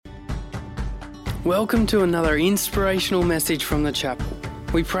Welcome to another inspirational message from the chapel.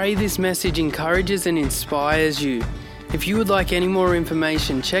 We pray this message encourages and inspires you. If you would like any more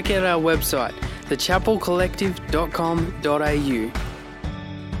information, check out our website, thechapelcollective.com.au.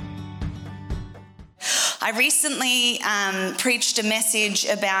 I recently preached a message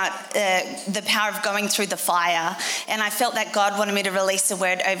about the power of going through the fire, and I felt that God wanted me to release a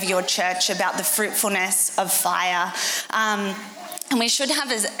word over your church about the fruitfulness of fire. And we should have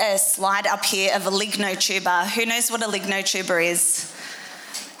a slide up here of a lignotuber. Who knows what a lignotuber is?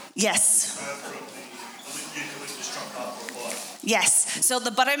 Yes. Yes. So at the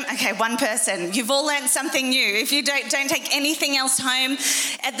bottom, okay, one person. You've all learned something new. If you don't take anything else home,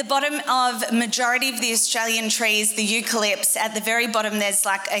 at the bottom of majority of the Australian trees, the eucalypts, at the very bottom there's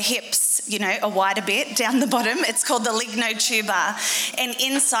like a hips, a wider bit down the bottom. It's called the lignotuber. And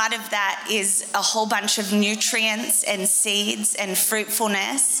inside of that is a whole bunch of nutrients and seeds and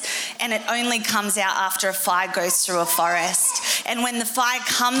fruitfulness. And it only comes out after a fire goes through a forest. And when the fire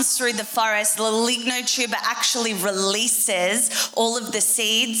comes through the forest, the lignotuber actually releases all of the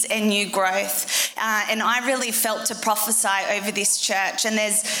seeds and new growth. And I really felt to prophesy over this church. And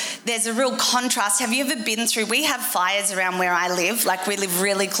there's a real contrast. Have you ever been through, we have fires around where I live, like we live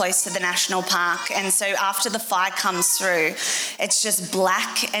really close to the national park. And so after the fire comes through, it's just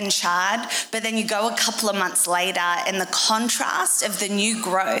black and charred. But then you go a couple of months later and the contrast of the new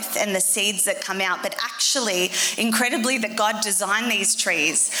growth and the seeds that come out. But actually, incredibly, that God designed these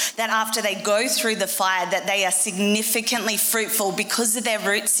trees, that after they go through the fire, that they are significantly fruitful because of their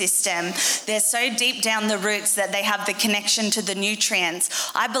root system. They're so deep down the roots that they have the connection to the nutrients.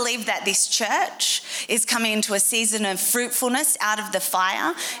 I believe that this church is coming into a season of fruitfulness out of the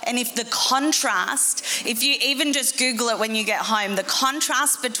fire. And if the contrast, if you even just Google it when you get home, the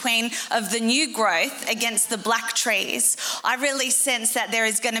contrast between of the new growth against the black trees, I really sense that there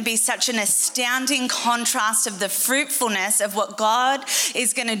is going to be such an astounding contrast of the fruitfulness of what God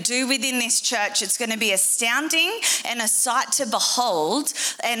is going to do within this church. It's going to be astounding and a sight to behold.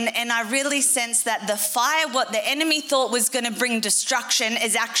 And I really sense that the fire, what the enemy thought was going to bring destruction,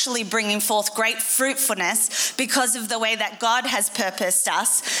 is actually bringing forth great fruitfulness because of the way that God has purposed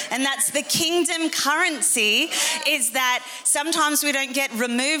us. And that's the kingdom currency, is that sometimes we don't get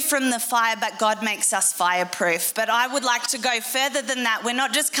removed from the fire, but God makes us fireproof. But I would like to go further than that. We're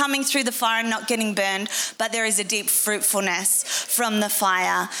not just coming through the fire and not getting burned, but there is a deep fruitfulness from the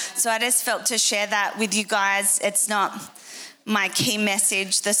fire. So I just felt to share that with you guys. It's not my key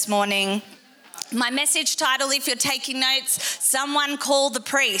message this morning. My message title, if you're taking notes, someone call the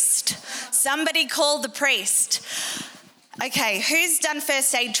priest. Somebody call the priest. Okay, who's done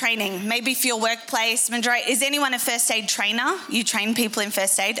first aid training? Maybe for your workplace. Is anyone a first aid trainer? You train people in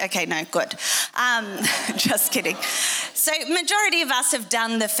first aid? Okay, no, good. Just kidding. So majority of us have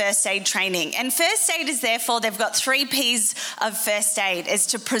done the first aid training. And first aid is therefore, they've got 3 P's of first aid, is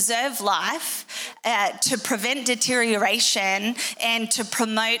to preserve life, to prevent deterioration, and to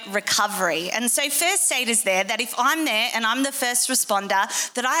promote recovery. And so first aid is there, that if I'm there and I'm the first responder,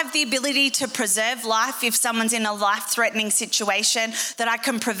 that I have the ability to preserve life if someone's in a life-threatening situation, that I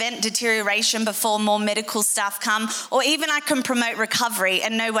can prevent deterioration before more medical stuff come, or even I can promote recovery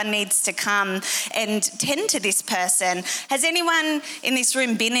and no one needs to come and tend to this person. Has anyone in this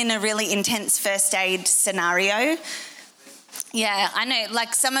room been in a really intense first aid scenario? Yeah, I know,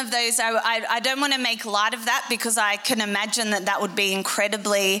 like some of those, I don't want to make light of that because I can imagine that would be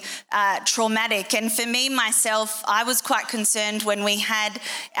incredibly traumatic. And for me, myself, I was quite concerned when we had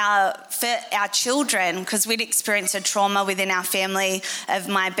our children, because we'd experienced a trauma within our family of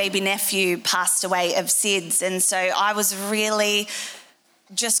my baby nephew passed away of SIDS. And so I was really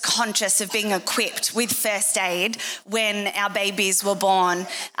just conscious of being equipped with first aid when our babies were born.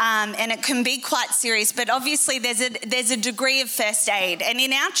 And it can be quite serious, but obviously there's a degree of first aid. And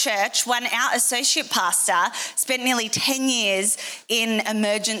in our church, our associate pastor spent nearly 10 years in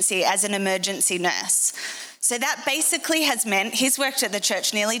emergency as an emergency nurse. So that basically has meant he's worked at the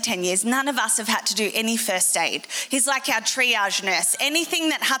church nearly 10 years. None of us have had to do any first aid. He's like our triage nurse. Anything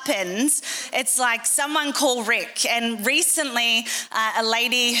that happens, it's like someone call Rick. And recently, a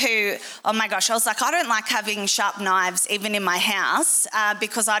lady who, oh my gosh, I was like, I don't like having sharp knives even in my house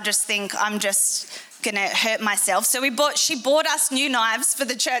because I just think I'm just going to hurt myself. So she bought us new knives for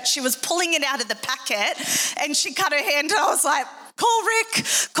the church. She was pulling it out of the packet and she cut her hand and I was like, call Rick.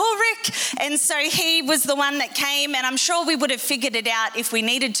 And so he was the one that came, and I'm sure we would have figured it out if we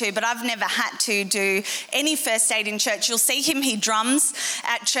needed to, but I've never had to do any first aid in church. You'll see him, he drums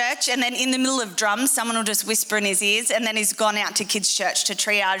at church, and then in the middle of drums, someone will just whisper in his ears, and then he's gone out to kids' church to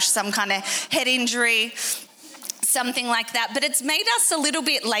triage some kind of head injury. something like that. But it's made us a little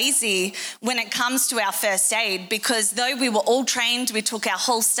bit lazy when it comes to our first aid, because though we were all trained, we took our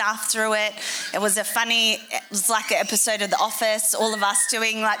whole staff through it. It was like an episode of The Office, all of us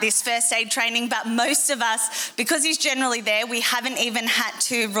doing like this first aid training. But most of us, because he's generally there, we haven't even had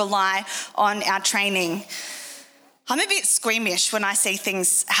to rely on our training. I'm a bit squeamish when I see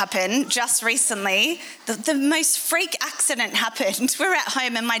things happen. Just recently, the most freak accident happened. We're at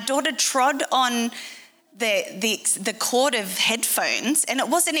home and my daughter trod on the cord of headphones, and it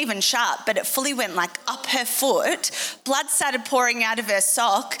wasn't even sharp, but it fully went like up her foot. Blood started pouring out of her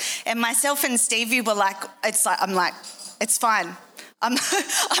sock, and myself and Stevie were like, I'm like, it's fine.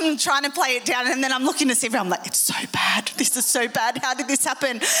 I'm trying to play it down, and then I'm looking to Stevie. I'm like, it's so bad. This is so bad. How did this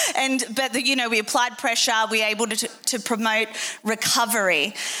happen? But we applied pressure. We were able to promote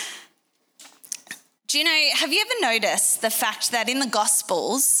recovery. Have you ever noticed the fact that in the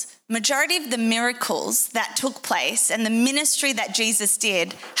Gospels, majority of the miracles that took place and the ministry that Jesus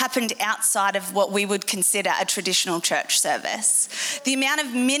did happened outside of what we would consider a traditional church service? The amount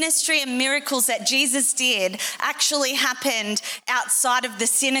of ministry and miracles that Jesus did actually happened outside of the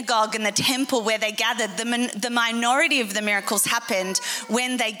synagogue and the temple where they gathered. The minority of the miracles happened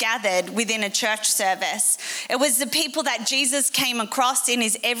when they gathered within a church service. It was the people that Jesus came across in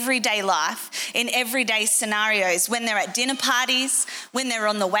his everyday life, in everyday scenarios, when they're at dinner parties, when they're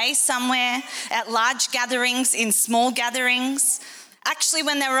on the way somewhere, at large gatherings, in small gatherings. Actually,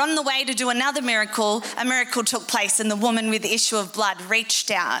 when they were on the way to do another miracle, a miracle took place and the woman with the issue of blood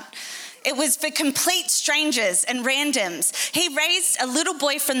reached out. It was for complete strangers and randoms. He raised a little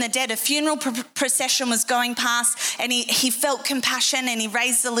boy from the dead. A funeral procession was going past, and he felt compassion and he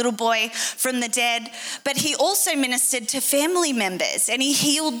raised the little boy from the dead. But he also ministered to family members, and he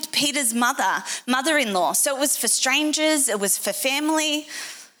healed Peter's mother-in-law. So it was for strangers, it was for family.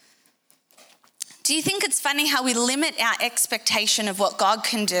 Do you think it's funny how we limit our expectation of what God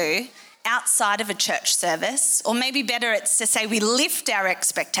can do outside of a church service? Or maybe better, it's to say we lift our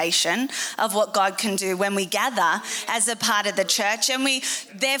expectation of what God can do when we gather as a part of the church, and we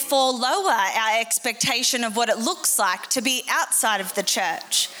therefore lower our expectation of what it looks like to be outside of the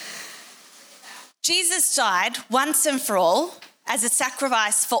church. Jesus died once and for all as a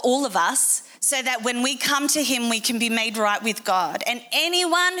sacrifice for all of us, so that when we come to him, we can be made right with God. And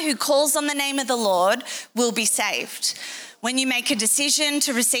anyone who calls on the name of the Lord will be saved. When you make a decision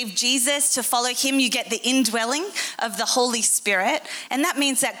to receive Jesus, to follow him, you get the indwelling of the Holy Spirit. And that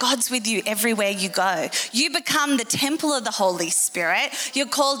means that God's with you everywhere you go. You become the temple of the Holy Spirit. You're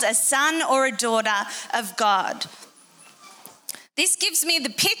called a son or a daughter of God. This gives me the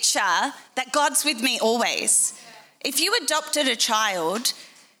picture that God's with me always. If you adopted a child,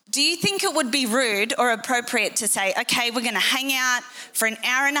 do you think it would be rude or appropriate to say, okay, we're going to hang out for an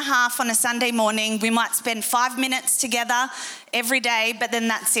hour and a half on a Sunday morning. We might spend 5 minutes together every day, but then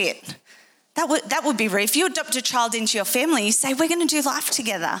that's it. That would be rude. If you adopt a child into your family, you say, we're going to do life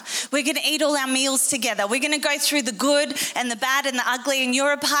together. We're going to eat all our meals together. We're going to go through the good and the bad and the ugly, and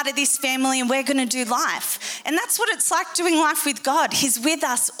you're a part of this family, and we're going to do life. And that's what it's like doing life with God. He's with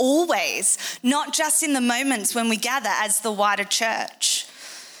us always, not just in the moments when we gather as the wider church.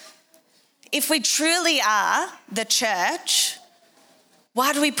 If we truly are the church,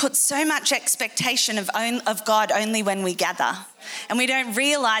 why do we put so much expectation of God only when we gather? And we don't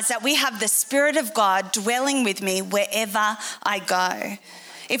realize that we have the Spirit of God dwelling with me wherever I go.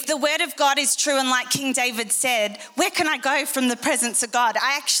 If the word of God is true, and like King David said, where can I go from the presence of God?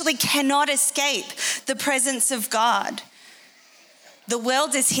 I actually cannot escape the presence of God. The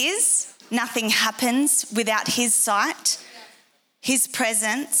world is his. Nothing happens without his sight, his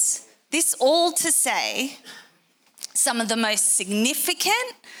presence. This all to say, some of the most significant,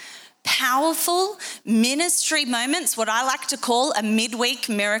 powerful ministry moments, what I like to call a midweek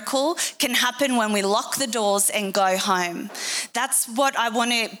miracle, can happen when we lock the doors and go home. That's what I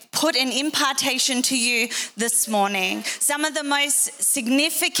want to put an impartation to you this morning. Some of the most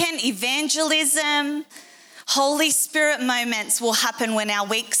significant evangelism, Holy Spirit moments will happen when our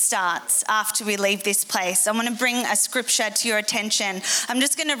week starts after we leave this place. I want to bring a scripture to your attention. I'm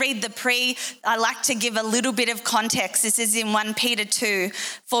just going to read I like to give a little bit of context. This is in 1 Peter 2,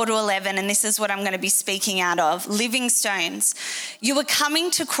 4-11, and this is what I'm going to be speaking out of. Living stones. You are coming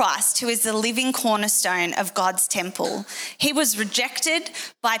to Christ, who is the living cornerstone of God's temple. He was rejected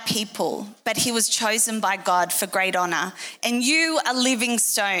by people, but he was chosen by God for great honor. And you are living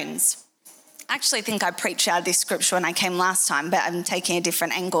stones, actually think I preached out of this scripture when I came last time, but I'm taking a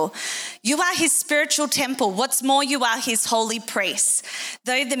different angle. You are his spiritual temple. What's more, you are his holy priests.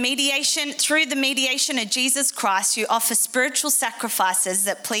 Through the mediation of Jesus Christ, you offer spiritual sacrifices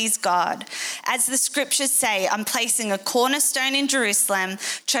that please God. As the scriptures say, I'm placing a cornerstone in Jerusalem,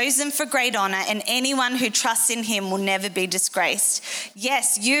 chosen for great honor, and anyone who trusts in him will never be disgraced.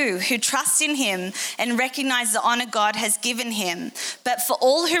 Yes, you who trust in him and recognize the honor God has given him. But for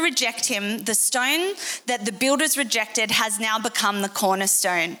all who reject him, the stone that the builders rejected has now become the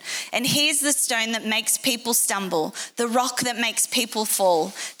cornerstone. And here's the stone that makes people stumble, the rock that makes people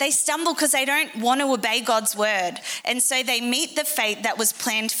fall. They stumble because they don't want to obey God's word, and so they meet the fate that was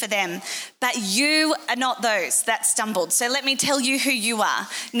planned for them. But you are not those that stumbled. So let me tell you who you are.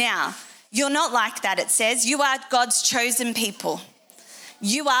 Now, you're not like that, it says. You are God's chosen people.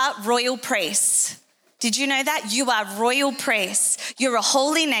 You are royal priests. Did you know that? You are royal priests. You're a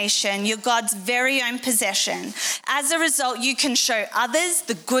holy nation. You're God's very own possession. As a result, you can show others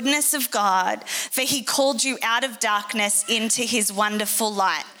the goodness of God, for he called you out of darkness into his wonderful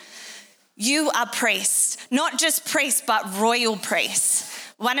light. You are priests, not just priests, but royal priests.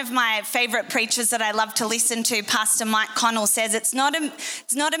 One of my favorite preachers that I love to listen to, Pastor Mike Connell, says it's not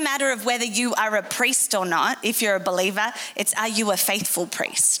a matter of whether you are a priest or not, if you're a believer, it's are you a faithful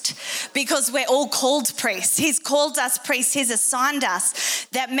priest? Because we're all called priests. He's called us priests. He's assigned us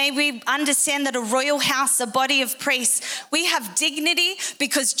that may we understand that a royal house, a body of priests, we have dignity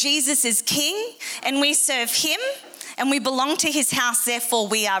because Jesus is king and we serve him and we belong to his house, therefore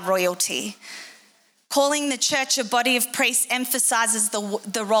we are royalty. Calling the church a body of priests emphasizes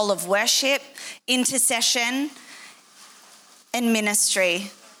the role of worship, intercession, and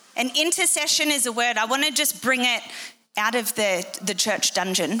ministry. And intercession is a word, I want to just bring it out of the church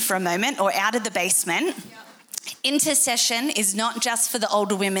dungeon for a moment, or out of the basement. Intercession is not just for the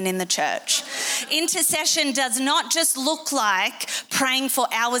older women in the church. Intercession does not just look like praying for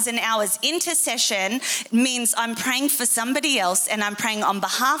hours and hours. Intercession means I'm praying for somebody else and I'm praying on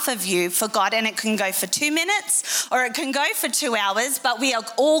behalf of you for God, and it can go for 2 minutes or it can go for 2 hours, but we are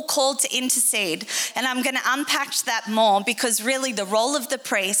all called to intercede. And I'm going to unpack that more, because really the role of the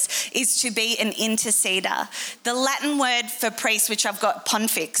priest is to be an interceder. The Latin word for priest, which I've got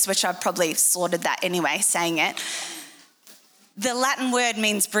pontifex, which I've probably slaughtered that anyway saying it. The Latin word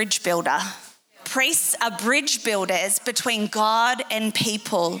means bridge builder. Priests are bridge builders between God and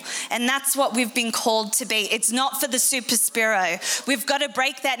people. And that's what we've been called to be. It's not for the super spiro. We've got to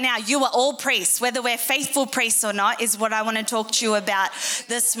break that now. You are all priests, whether we're faithful priests or not, is what I want to talk to you about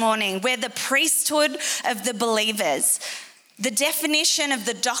this morning. We're the priesthood of the believers. The definition of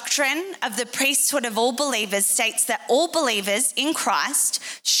the doctrine of the priesthood of all believers states that all believers in Christ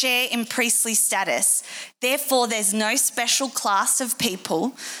share in priestly status. Therefore, there's no special class of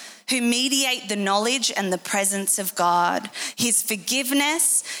people who mediate the knowledge and the presence of God. His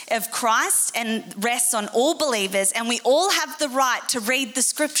forgiveness of Christ and rests on all believers, and we all have the right to read the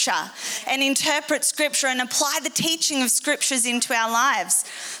scripture and interpret scripture and apply the teaching of scriptures into our lives.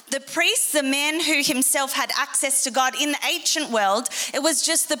 The priest, the man who himself had access to God in the ancient world, it was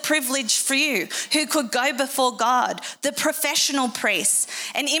just the privilege for you who could go before God, the professional priests.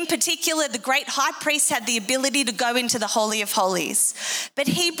 And in particular, the great high priest had the ability to go into the Holy of Holies. But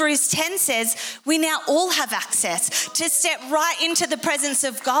Hebrews 10 says we now all have access to step right into the presence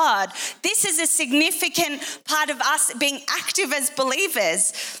of God. This is a significant part of us being active as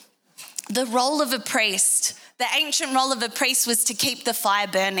believers. The role of a priest, the ancient role of a priest, was to keep the fire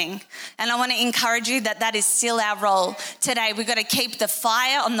burning. And I want to encourage you that that is still our role today. We've got to keep the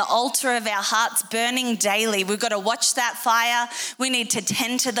fire on the altar of our hearts burning daily. We've got to watch that fire. We need to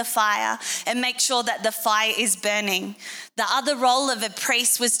tend to the fire and make sure that the fire is burning. The other role of a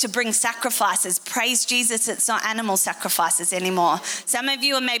priest was to bring sacrifices. Praise Jesus, it's not animal sacrifices anymore. Some of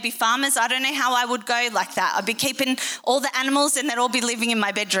you are maybe farmers. I don't know how I would go like that. I'd be keeping all the animals and they'd all be living in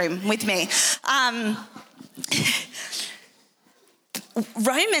my bedroom with me.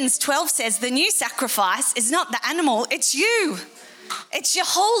 Romans 12 says the new sacrifice is not the animal, it's you. It's your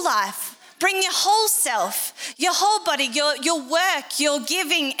whole life. Bring your whole self, your whole body, your work, your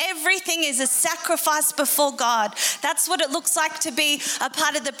giving. Everything is a sacrifice before God. That's what it looks like to be a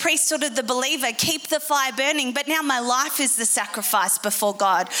part of the priesthood of the believer. Keep the fire burning. But now my life is the sacrifice before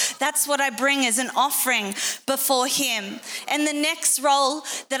God. That's what I bring as an offering before him. And the next role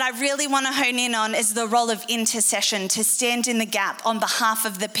that I really want to hone in on is the role of intercession, to stand in the gap on behalf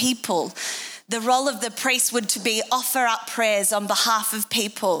of the people. The role of the priest would to be offer up prayers on behalf of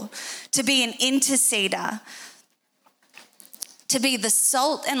people, to be an interceder, to be the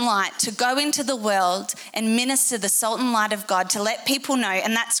salt and light, to go into the world and minister the salt and light of God, to let people know.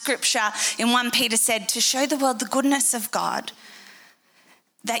 And that scripture in 1 Peter said, to show the world the goodness of God,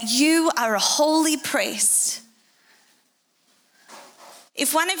 that you are a holy priest.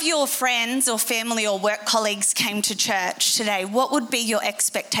 If one of your friends or family or work colleagues came to church today, what would be your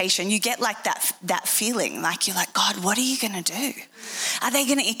expectation? You get like that feeling, like you're like, God, what are you going to do? Are they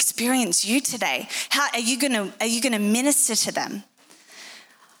going to experience you today? How are you going to minister to them?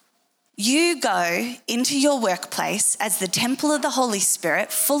 You go into your workplace as the temple of the Holy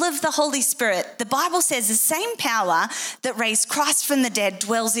Spirit, full of the Holy Spirit. The Bible says the same power that raised Christ from the dead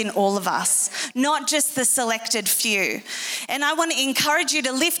dwells in all of us, not just the selected few. And I want to encourage you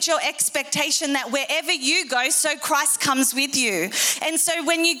to lift your expectation that wherever you go, so Christ comes with you. And so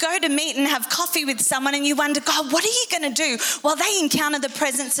when you go to meet and have coffee with someone and you wonder, God, what are you going to do? Well, they encounter the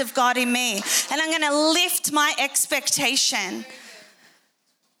presence of God in me. And I'm going to lift my expectation.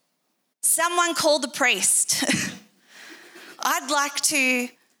 Someone call the priest. I'd like to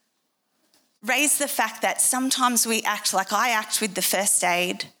raise the fact that sometimes we act like I act with the first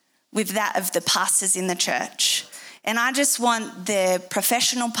aid, with that of the pastors in the church. And I just want the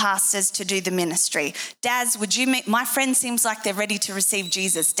professional pastors to do the ministry. Daz, would you meet? My friend seems like they're ready to receive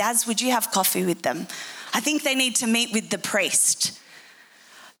Jesus. Daz, would you have coffee with them? I think they need to meet with the priest.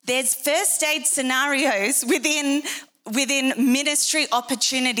 There's first aid scenarios within ministry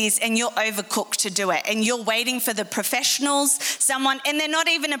opportunities, and you're overcooked to do it, and you're waiting for the professionals, and they're not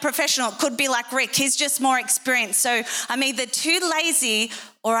even a professional. It could be like Rick, he's just more experienced. So I'm either too lazy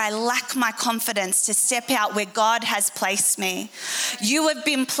or I lack my confidence to step out where God has placed me. You have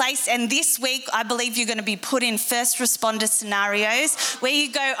been placed, and this week I believe you're going to be put in first responder scenarios where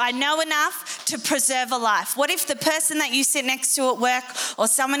you go, I know enough to preserve a life. What if the person that you sit next to at work or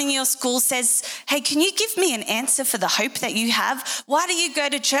someone in your school says, hey, can you give me an answer for the hope that you have? Why do you go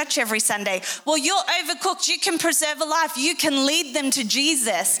to church every Sunday? Well, you're overcooked. You can preserve a life. You can lead them to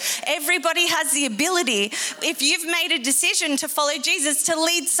Jesus. Everybody has the ability, if you've made a decision to follow Jesus, to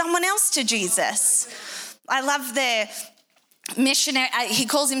lead someone else to Jesus. I love the missionary, he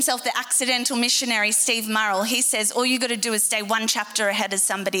calls himself the accidental missionary, Steve Murrell. He says, all you got to do is stay one chapter ahead of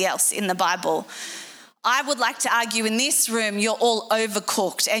somebody else in the Bible. I would like to argue in this room, you're all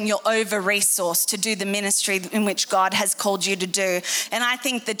overcooked and you're over-resourced to do the ministry in which God has called you to do. And I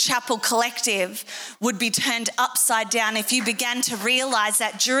think the Chapel Collective would be turned upside down if you began to realize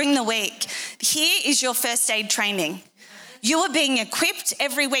that during the week, here is your first aid training. You are being equipped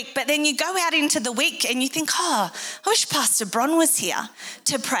every week, but then you go out into the week and you think, I wish Pastor Bron was here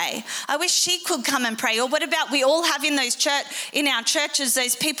to pray. I wish she could come and pray. Or what about we all have in our churches,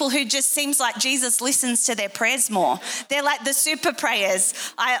 those people who just seems like Jesus listens to their prayers more. They're like the super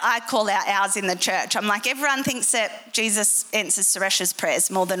prayers. I call out ours in the church. I'm like, everyone thinks that Jesus answers Suresh's prayers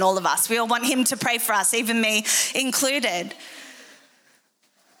more than all of us. We all want him to pray for us, even me included.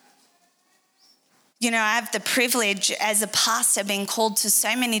 You know, I have the privilege as a pastor being called to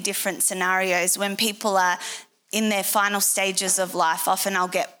so many different scenarios when people are in their final stages of life. Often I'll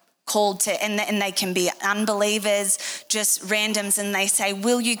get called to, and they can be unbelievers, just randoms, and they say,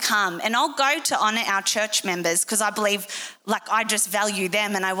 will you come? And I'll go to honour our church members because I believe, I just value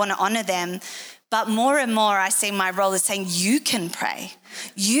them and I want to honour them. But more and more I see my role as saying, you can pray.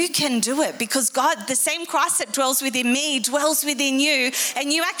 You can do it because God, the same Christ that dwells within me, dwells within you.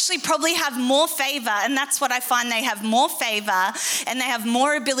 And you actually probably have more favour. And that's what I find. They have more favour and they have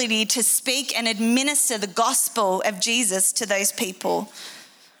more ability to speak and administer the gospel of Jesus to those people.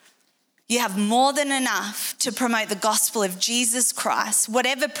 You have more than enough to promote the gospel of Jesus Christ.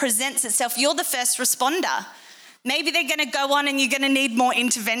 Whatever presents itself, you're the first responder. Maybe they're going to go on and you're going to need more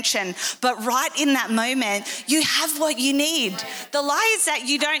intervention. But right in that moment, you have what you need. The lie is that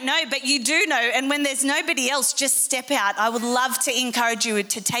you don't know, but you do know. And when there's nobody else, just step out. I would love to encourage you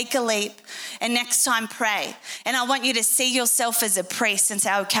to take a leap and next time pray. And I want you to see yourself as a priest and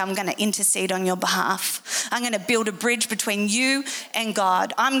say, okay, I'm going to intercede on your behalf. I'm going to build a bridge between you and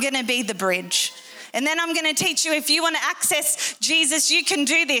God. I'm going to be the bridge. And then I'm going to teach you, if you want to access Jesus, you can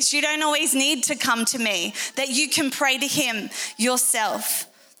do this. You don't always need to come to me, that you can pray to him yourself.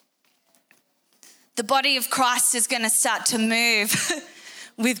 The body of Christ is going to start to move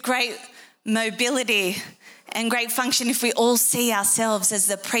with great mobility and great function if we all see ourselves as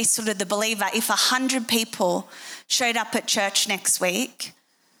the priesthood of the believer. If 100 people showed up at church next week,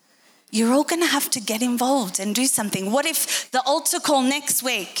 you're all going to have to get involved and do something. What if the altar call next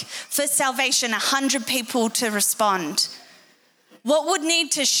week for salvation, 100 people to respond? What would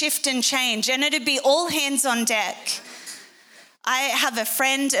need to shift and change? And it'd be all hands on deck. I have a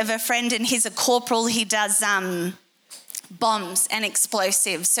friend of a friend and he's a corporal. He does bombs and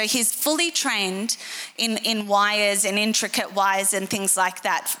explosives. So he's fully trained in wires and intricate wires and things like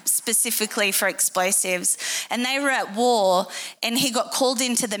that, specifically for explosives. And they were at war, and he got called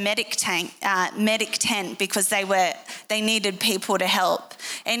into the medic tent because they needed people to help.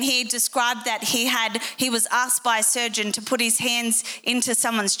 And he described that he was asked by a surgeon to put his hands into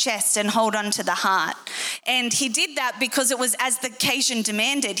someone's chest and hold on to the heart. And he did that because it was as the occasion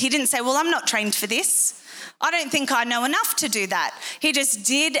demanded. He didn't say, well, I'm not trained for this. I don't think I know enough to do that. He just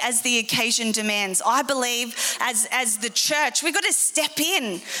did as the occasion demands. I believe as the church, we've got to step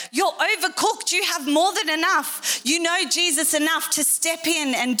in. You're overcooked. You have more than enough. You know Jesus enough to step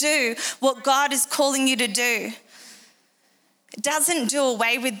in and do what God is calling you to do. It doesn't do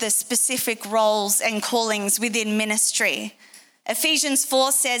away with the specific roles and callings within ministry. Ephesians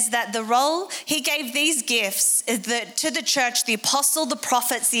 4 says that the role, he gave these gifts to the church, the apostle, the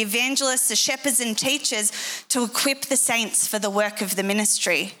prophets, the evangelists, the shepherds and teachers, to equip the saints for the work of the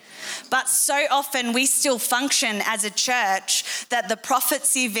ministry. But so often we still function as a church that the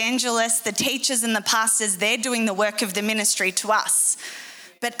prophets, the evangelists, the teachers and the pastors, they're doing the work of the ministry to us.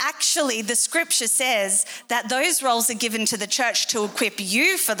 But actually, the scripture says that those roles are given to the church to equip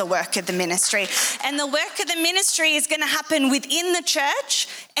you for the work of the ministry. And the work of the ministry is going to happen within the church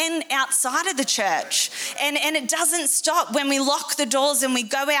and outside of the church. And it doesn't stop when we lock the doors and we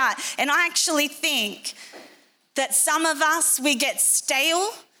go out. And I actually think that some of us, we get stale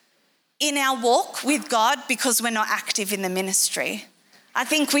in our walk with God because we're not active in the ministry. I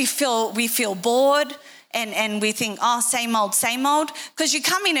think we feel bored. And we think, oh, same old. Because you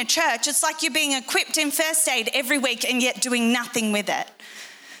come in a church, it's like you're being equipped in first aid every week and yet doing nothing with it.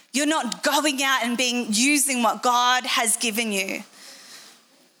 You're not going out and using what God has given you.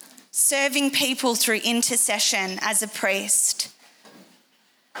 Serving people through intercession as a priest.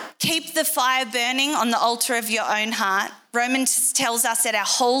 Keep the fire burning on the altar of your own heart. Romans tells us that our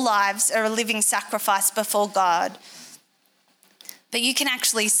whole lives are a living sacrifice before God. But you can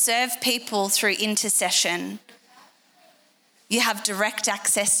actually serve people through intercession. You have direct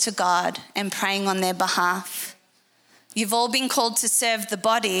access to God and praying on their behalf. You've all been called to serve the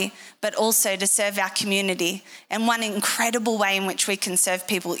body, but also to serve our community. And one incredible way in which we can serve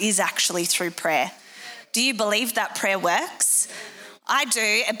people is actually through prayer. Do you believe that prayer works? I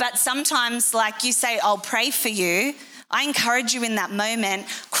do, but sometimes, like you say, I'll pray for you. I encourage you in that moment,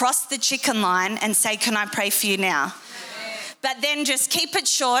 cross the chicken line and say, can I pray for you now? But then just keep it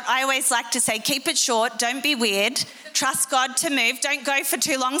short. I always like to say, keep it short. Don't be weird. Trust God to move. Don't go for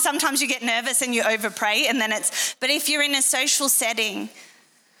too long. Sometimes you get nervous and you overpray, and then but if you're in a social setting,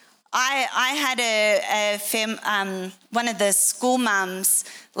 I had one of the school mums,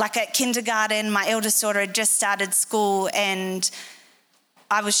 like at kindergarten, my eldest daughter had just started school, and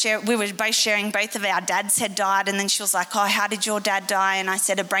we were both sharing, both of our dads had died, and then she was like, oh, how did your dad die? And I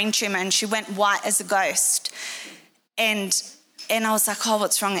said, a brain tumour, and she went white as a ghost. And I was like, oh,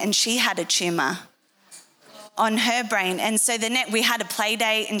 what's wrong? And she had a tumour on her brain. And so we had a play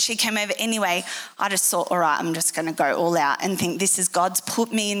date and she came over anyway. I just thought, all right, I'm just going to go all out and think this is God's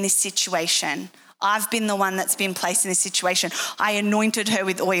put me in this situation. I've been the one that's been placed in this situation. I anointed her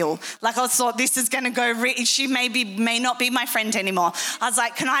with oil. Like I thought this is going to go, she may not be my friend anymore. I was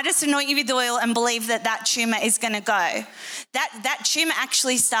like, can I just anoint you with oil and believe that tumour is going to go? That tumour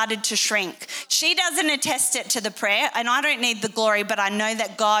actually started to shrink. She doesn't attest it to the prayer, and I don't need the glory, but I know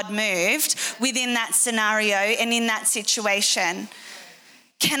that God moved within that scenario and in that situation.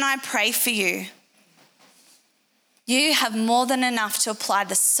 Can I pray for you? You have more than enough to apply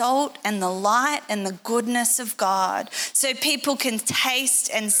the salt and the light and the goodness of God so people can taste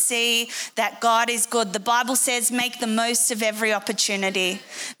and see that God is good. The Bible says make the most of every opportunity.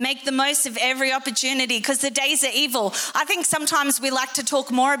 Make the most of every opportunity because the days are evil. I think sometimes we like to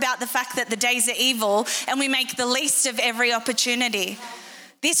talk more about the fact that the days are evil and we make the least of every opportunity.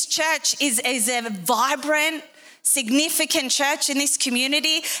 This church is a vibrant, significant church in this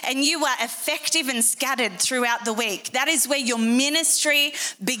community, and you are effective and scattered throughout the week. That is where your ministry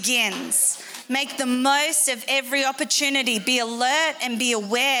begins. Make the most of every opportunity. Be alert and be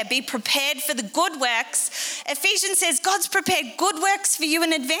aware. Be prepared for the good works. Ephesians says God's prepared good works for you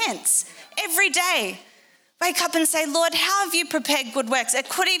in advance every day. Wake up and say, Lord, how have you prepared good works? It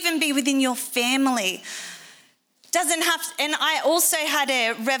could even be within your family. Doesn't have to, and I also had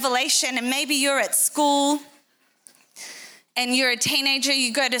a revelation, and maybe you're at school and you're a teenager,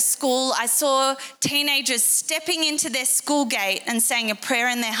 you go to school. I saw teenagers stepping into their school gate and saying a prayer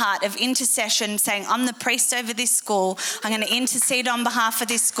in their heart of intercession, saying, I'm the priest over this school. I'm going to intercede on behalf of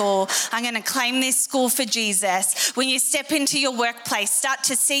this school. I'm going to claim this school for Jesus. When you step into your workplace, start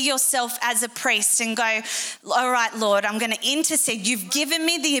to see yourself as a priest and go, all right, Lord, I'm going to intercede. You've given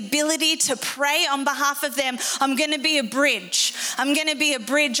me the ability to pray on behalf of them. I'm going to be a bridge. I'm going to be a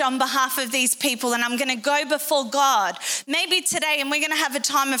bridge on behalf of these people, and I'm going to go before God. Maybe today, and we're going to have a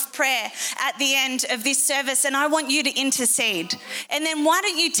time of prayer at the end of this service, and I want you to intercede. And then why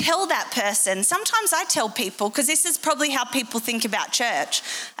don't you tell that person? Sometimes I tell people, because this is probably how people think about church.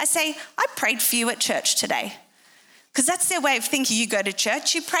 I say, I prayed for you at church today. Because that's their way of thinking. You go to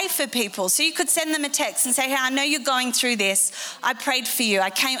church, you pray for people. So you could send them a text and say, hey, I know you're going through this. I prayed for you.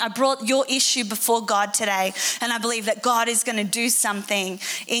 I brought your issue before God today, and I believe that God is going to do something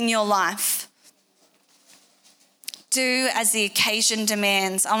in your life. Do as the occasion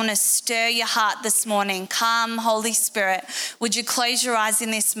demands. I want to stir your heart this morning. Come, Holy Spirit. Would you close your eyes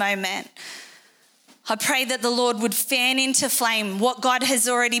in this moment? I pray that the Lord would fan into flame what God has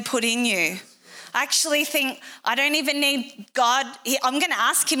already put in you. I actually think I don't even need God. I'm going to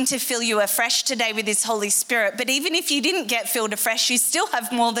ask him to fill you afresh today with his Holy Spirit. But even if you didn't get filled afresh, you still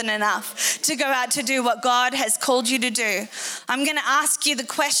have more than enough to go out to do what God has called you to do. I'm going to ask you the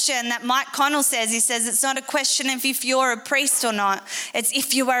question that Mike Connell says. He says it's not a question of if you're a priest or not. It's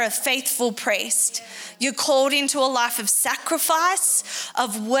if you are a faithful priest. You're called into a life of sacrifice,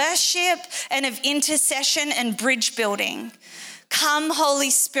 of worship, and of intercession and bridge building. Come, Holy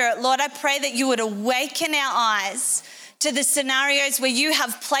Spirit. Lord, I pray that you would awaken our eyes to the scenarios where you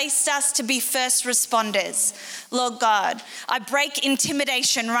have placed us to be first responders. Lord God, I break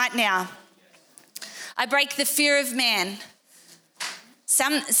intimidation right now. I break the fear of man.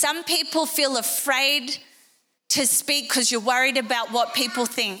 Some people feel afraid to speak because you're worried about what people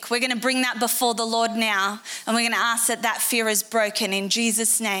think. We're going to bring that before the Lord now, and we're going to ask that that fear is broken in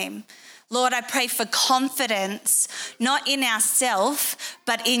Jesus' name. Lord, I pray for confidence, not in ourselves,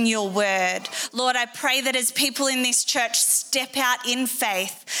 but in your word. Lord, I pray that as people in this church step out in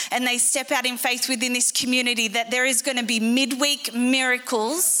faith, and they step out in faith within this community, that there is going to be midweek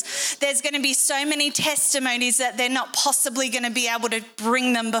miracles. There's going to be so many testimonies that they're not possibly going to be able to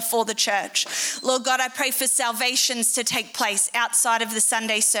bring them before the church. Lord God, I pray for salvations to take place outside of the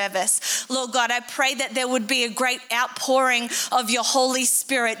Sunday service. Lord God, I pray that there would be a great outpouring of your Holy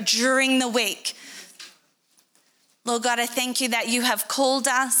Spirit during the week. Lord God, I thank you that you have called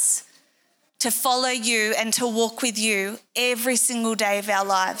us to follow you and to walk with you every single day of our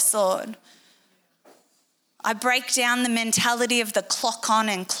lives, Lord. I break down the mentality of the clock on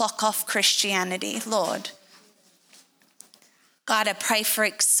and clock off Christianity, Lord. God, I pray for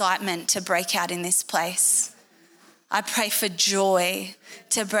excitement to break out in this place. I pray for joy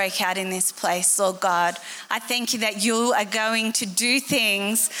to break out in this place, Lord God. I thank you that you are going to do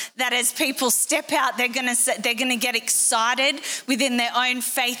things that as people step out, they're going to get excited within their own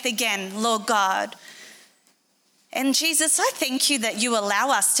faith again, Lord God. And Jesus, I thank you that you allow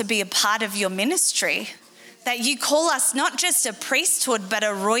us to be a part of your ministry, that you call us not just a priesthood, but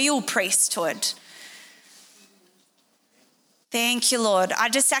a royal priesthood. Thank you, Lord. I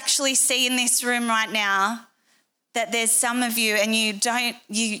just actually see in this room right now that there's some of you and you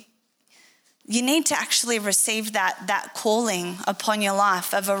need to actually receive that calling upon your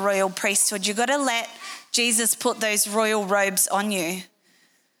life of a royal priesthood. You've got to let Jesus put those royal robes on you.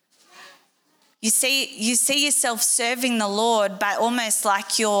 You see yourself serving the Lord, but almost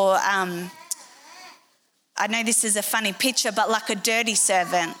like you're I know this is a funny picture, but like a dirty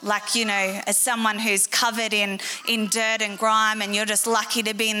servant, like, you know, as someone who's covered in dirt and grime, and you're just lucky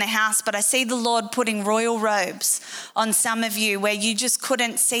to be in the house. But I see the Lord putting royal robes on some of you where you just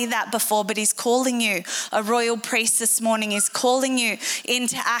couldn't see that before, but he's calling you. A royal priest this morning is calling you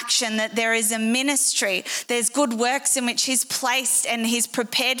into action, that there is a ministry. There's good works in which he's placed and he's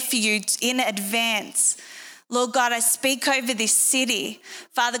prepared for you in advance. Lord God, I speak over this city,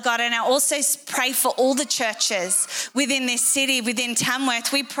 Father God, and I also pray for all the churches within this city, within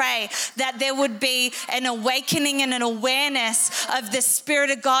Tamworth. We pray that there would be an awakening and an awareness of the Spirit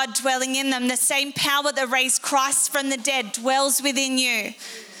of God dwelling in them. The same power that raised Christ from the dead dwells within you.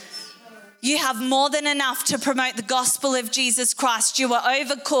 You have more than enough to promote the gospel of Jesus Christ. You are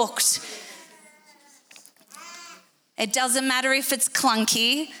overcooked. It doesn't matter if it's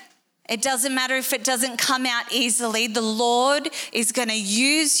clunky. It doesn't matter if it doesn't come out easily. The Lord is going to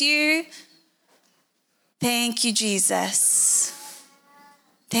use you. Thank you, Jesus.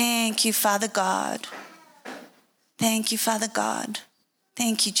 Thank you, Father God. Thank you, Father God.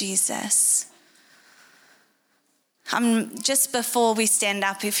 Thank you, Jesus. Just before we stand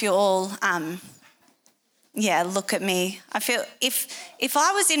up, if you all, look at me. I feel if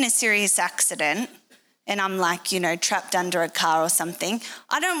I was in a serious accident and I'm like, trapped under a car or something,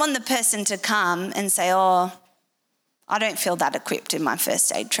 I don't want the person to come and say, oh, I don't feel that equipped in my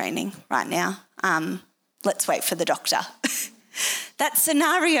first aid training right now. Let's wait for the doctor. That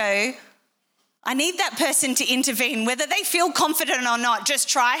scenario, I need that person to intervene, whether they feel confident or not. Just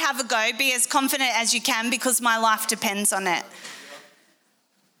try, have a go, be as confident as you can because my life depends on it.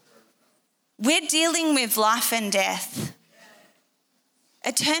 We're dealing with life and death.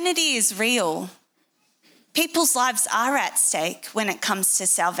 Eternity is real. People's lives are at stake when it comes to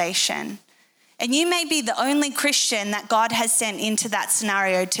salvation. And you may be the only Christian that God has sent into that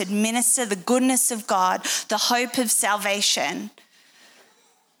scenario to administer the goodness of God, the hope of salvation.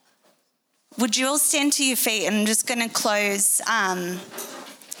 Would you all stand to your feet? And I'm just going to close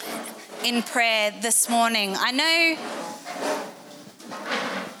in prayer this morning. I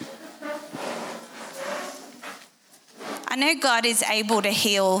know God is able to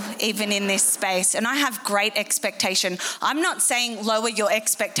heal even in this space, and I have great expectation. I'm not saying lower your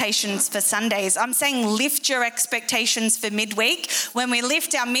expectations for Sundays. I'm saying lift your expectations for midweek. When we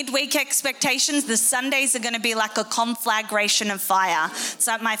lift our midweek expectations, the Sundays are going to be like a conflagration of fire. It's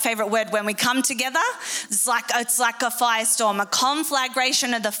like my favorite word. When we come together, it's like a firestorm, a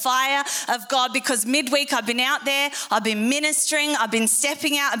conflagration of the fire of God, because midweek I've been out there, I've been ministering, I've been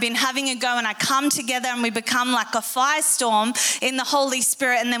stepping out, I've been having a go, and I come together and we become like a firestorm in the Holy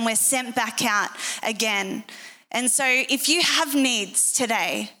Spirit, and then we're sent back out again. And so if you have needs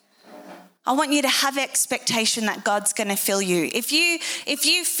today, I want you to have expectation that God's going to fill you. If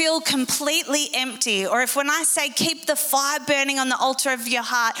you feel completely empty, or if when I say keep the fire burning on the altar of your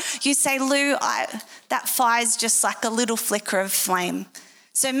heart, you say, Lou, that fire's just like a little flicker of flame.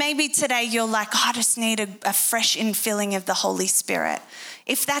 So maybe today you're like, I just need a fresh infilling of the Holy Spirit.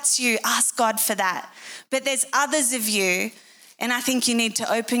 If that's you, ask God for that. But there's others of you, and I think you need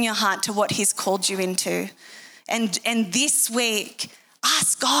to open your heart to what He's called you into. And this week,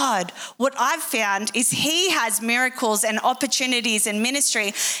 ask God. What I've found is He has miracles and opportunities and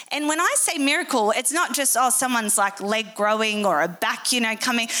ministry. And when I say miracle, it's not just, someone's like leg growing or a back,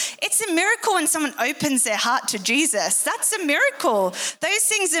 coming. It's a miracle when someone opens their heart to Jesus. That's a miracle. Those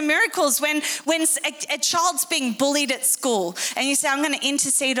things are miracles. When a child's being bullied at school and you say, I'm going to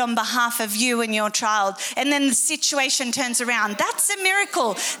intercede on behalf of you and your child, and then the situation turns around. That's a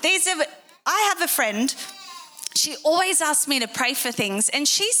miracle. I have a friend. She always asks me to pray for things, and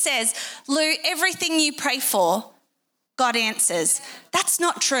she says, Lou, everything you pray for, God answers. That's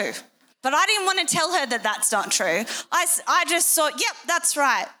not true. But I didn't want to tell her that that's not true. I just thought, yep, that's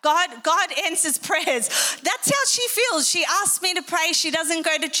right. God answers prayers. That's how she feels. She asks me to pray. She doesn't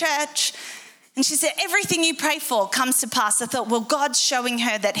go to church. And she said, everything you pray for comes to pass. I thought, well, God's showing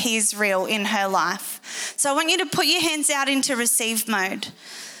her that He's real in her life. So I want you to put your hands out into receive mode.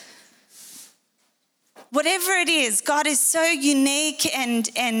 Whatever it is, God is so unique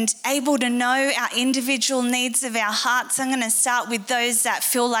and able to know our individual needs of our hearts. I'm going to start with those that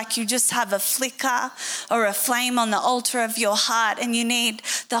feel like you just have a flicker or a flame on the altar of your heart, and you need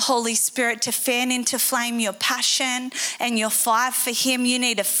the Holy Spirit to fan into flame your passion and your fire for Him. You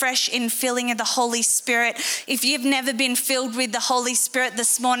need a fresh infilling of the Holy Spirit. If you've never been filled with the Holy Spirit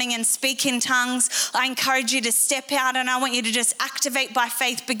this morning and speak in tongues, I encourage you to step out, and I want you to just activate by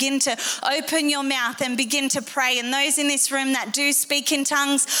faith. Begin to open your mouth and begin to pray. And those in this room that do speak in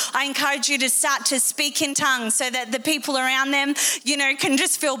tongues, I encourage you to start to speak in tongues so that the people around them, can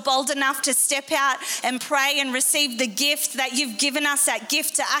just feel bold enough to step out and pray and receive the gift that you've given us, that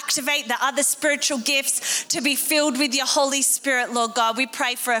gift to activate the other spiritual gifts, to be filled with your Holy Spirit, Lord God. We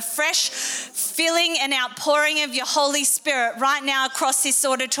pray for a fresh filling and outpouring of your Holy Spirit right now across this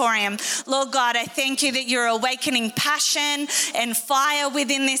auditorium. Lord God, I thank you that you're awakening passion and fire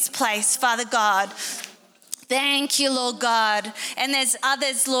within this place, Father God. Thank you, Lord God. And there's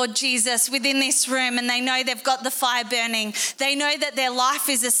others, Lord Jesus, within this room, and they know they've got the fire burning. They know that their life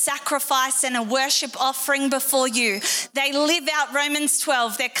is a sacrifice and a worship offering before you. They live out Romans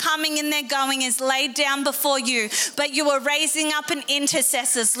 12. Their coming and their going is laid down before you, but you are raising up an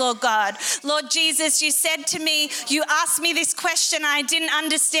intercessors, Lord God. Lord Jesus, you said to me, you asked me this question. I didn't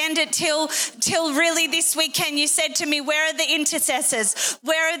understand it till really this weekend. You said to me, where are the intercessors?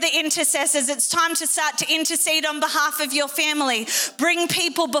 Where are the intercessors? It's time to start to intercede intercede on behalf of your family. Bring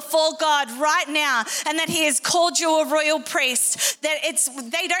people before God right now, and that He has called you a royal priest. That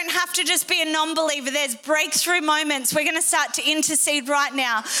they don't have to just be a non-believer. There's breakthrough moments. We're going to start to intercede right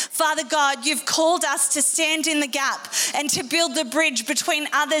now. Father God, you've called us to stand in the gap and to build the bridge between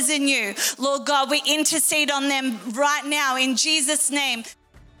others and you. Lord God, we intercede on them right now in Jesus' name.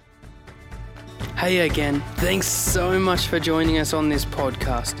 Hey again, thanks so much for joining us on this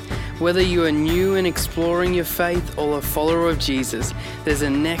podcast. Whether you are new and exploring your faith or a follower of Jesus, there's a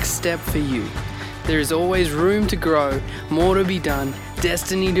next step for you. There is always room to grow, more to be done,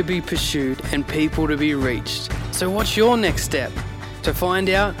 destiny to be pursued, and people to be reached. So what's your next step? To find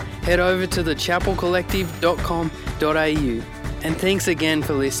out, head over to thechapelcollective.com.au. And thanks again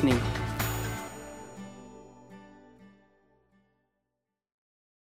for listening.